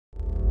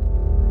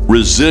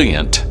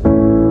Resilient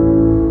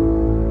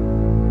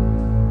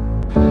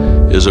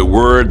is a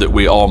word that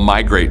we all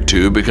migrate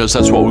to because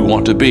that's what we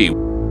want to be.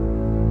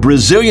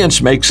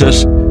 Resilience makes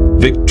us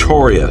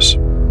victorious.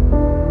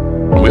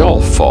 We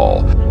all fall.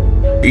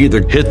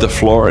 Either hit the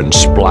floor and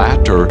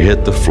splat or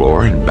hit the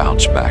floor and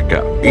bounce back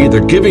up. Either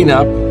giving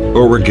up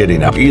or we're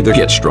getting up. Either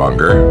get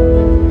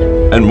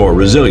stronger and more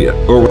resilient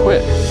or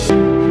Quit.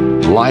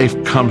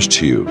 Life comes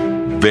to you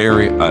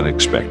very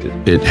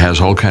unexpected. It has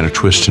all kind of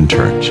twists and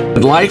turns.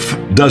 life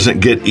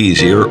doesn't get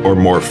easier or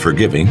more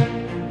forgiving.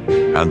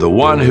 And the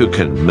one who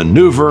can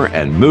maneuver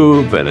and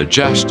move and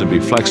adjust and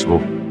be flexible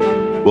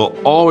will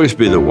always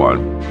be the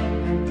one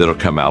that'll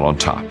come out on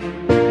top.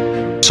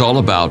 It's all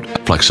about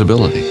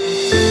flexibility.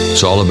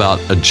 It's all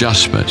about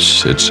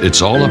adjustments.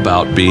 It's all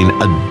about being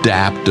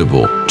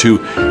adaptable, to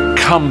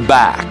come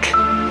back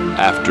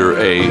after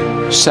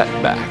a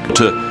setback,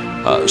 to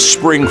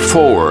spring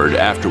forward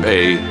after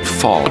a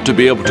fall, to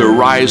be able to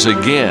rise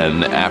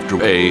again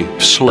after a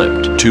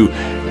slip, to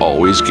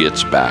always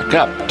gets back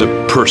up,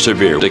 to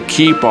persevere, to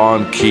keep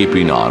on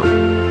keeping on.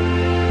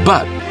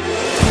 But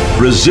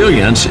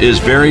resilience is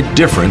very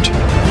different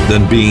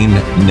than being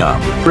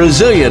numb.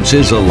 Resilience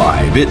is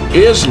alive. It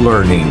is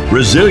learning.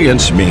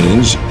 Resilience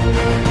means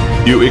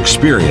you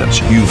experience,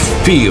 you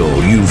feel,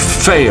 you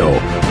fail,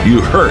 you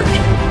hurt,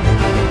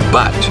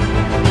 but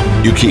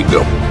you keep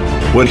going.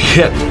 When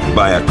hit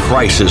by a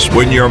crisis,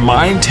 when your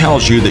mind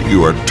tells you that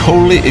you are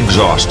totally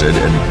exhausted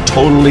and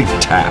totally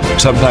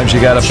tapped, sometimes you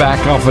gotta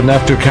back off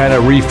enough to kind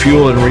of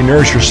refuel and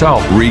re-nourish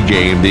yourself.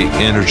 Regain the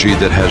energy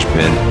that has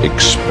been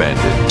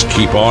expended.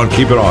 Keep on,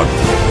 keep it on.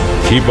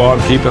 Keep on,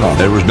 keep it on.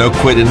 There was no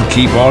quitting,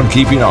 keep on,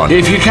 keeping on.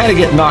 If you kind of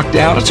get knocked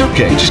down, it's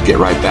okay. Just get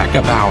right back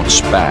up. Bounce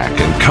back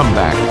and come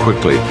back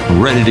quickly,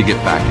 ready to get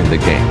back in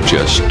the game.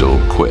 Just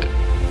don't quit.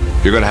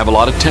 You're gonna have a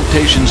lot of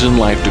temptations in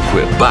life to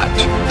quit, but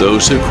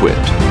those who quit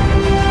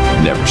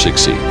never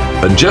succeed.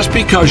 And just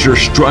because you're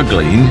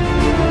struggling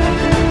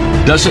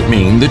doesn't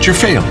mean that you're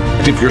failing.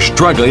 If you're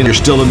struggling, you're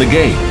still in the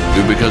game.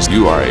 Because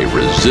you are a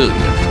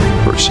resilient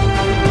person.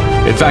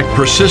 In fact,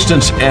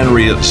 persistence and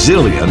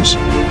resilience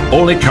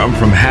only come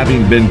from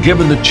having been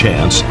given the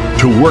chance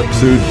to work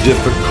through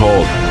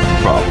difficult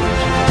problems.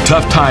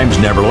 Tough times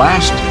never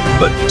last,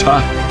 but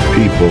tough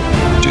people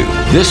do.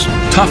 This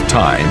tough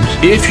times,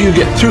 if you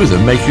get through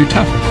them, make you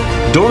tougher.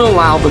 Don't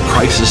allow the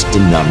crisis to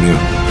numb you.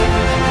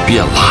 Be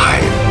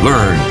alive,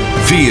 learn,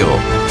 feel,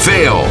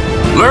 fail,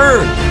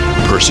 learn,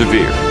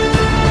 Persevere.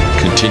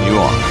 Continue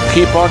on.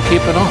 Keep on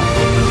keeping on.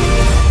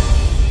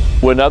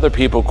 When other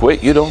people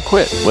quit, you don't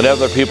quit. When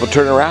other people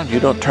turn around, you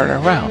don't turn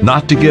around.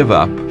 Not to give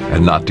up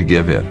and not to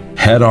give in.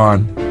 Head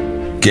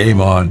on,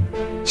 game on,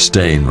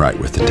 staying right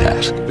with the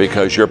task.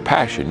 Because your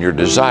passion, your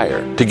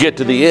desire to get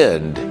to the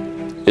end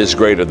is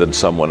greater than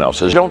someone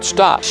else's. Don't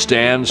stop.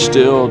 Stand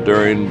still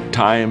during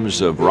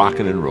times of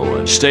rocking and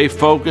rolling. Stay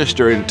focused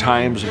during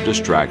times of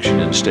distraction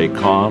and stay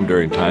calm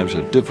during times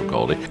of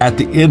difficulty. At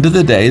the end of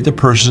the day, the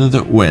person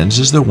that wins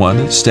is the one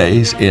that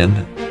stays in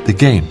the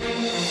game.